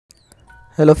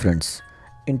Hello friends,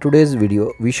 in today's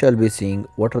video we shall be seeing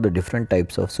what are the different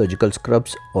types of surgical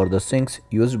scrubs or the sinks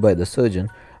used by the surgeon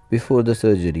before the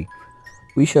surgery.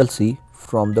 We shall see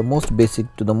from the most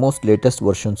basic to the most latest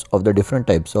versions of the different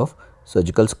types of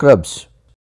surgical scrubs.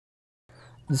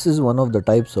 This is one of the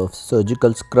types of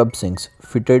surgical scrub sinks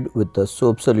fitted with a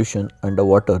soap solution and a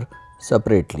water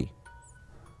separately.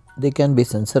 They can be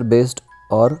sensor based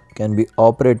or can be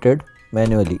operated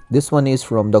manually. This one is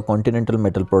from the Continental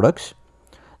Metal Products.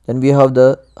 Then we have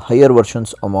the higher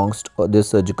versions amongst these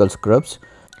surgical scrubs.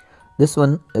 This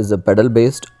one is a pedal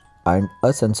based and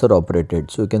a sensor operated.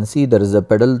 So you can see there is a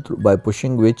pedal by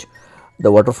pushing which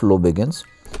the water flow begins.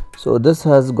 So this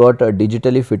has got a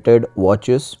digitally fitted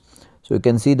watches. So you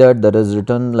can see that there is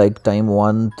written like time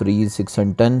 1, 3, 6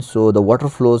 and 10. So the water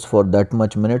flows for that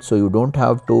much minutes. So you don't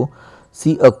have to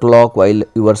see a clock while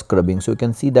you are scrubbing. So you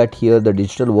can see that here the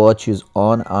digital watch is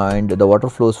on and the water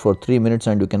flows for 3 minutes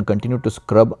and you can continue to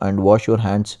scrub and wash your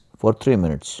hands for 3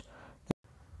 minutes.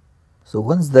 So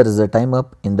once there is a time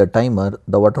up in the timer,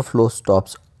 the water flow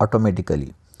stops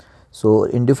automatically. So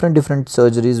in different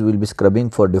surgeries we will be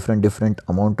scrubbing for different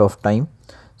amount of time.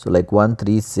 So like 1,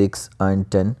 3, 6 and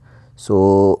 10.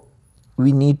 So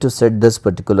we need to set this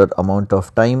particular amount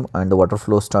of time and the water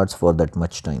flow starts for that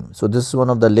much time. So this is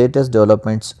one of the latest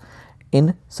developments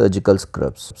in surgical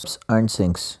scrubs and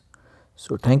sinks.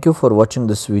 So thank you for watching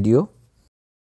this video.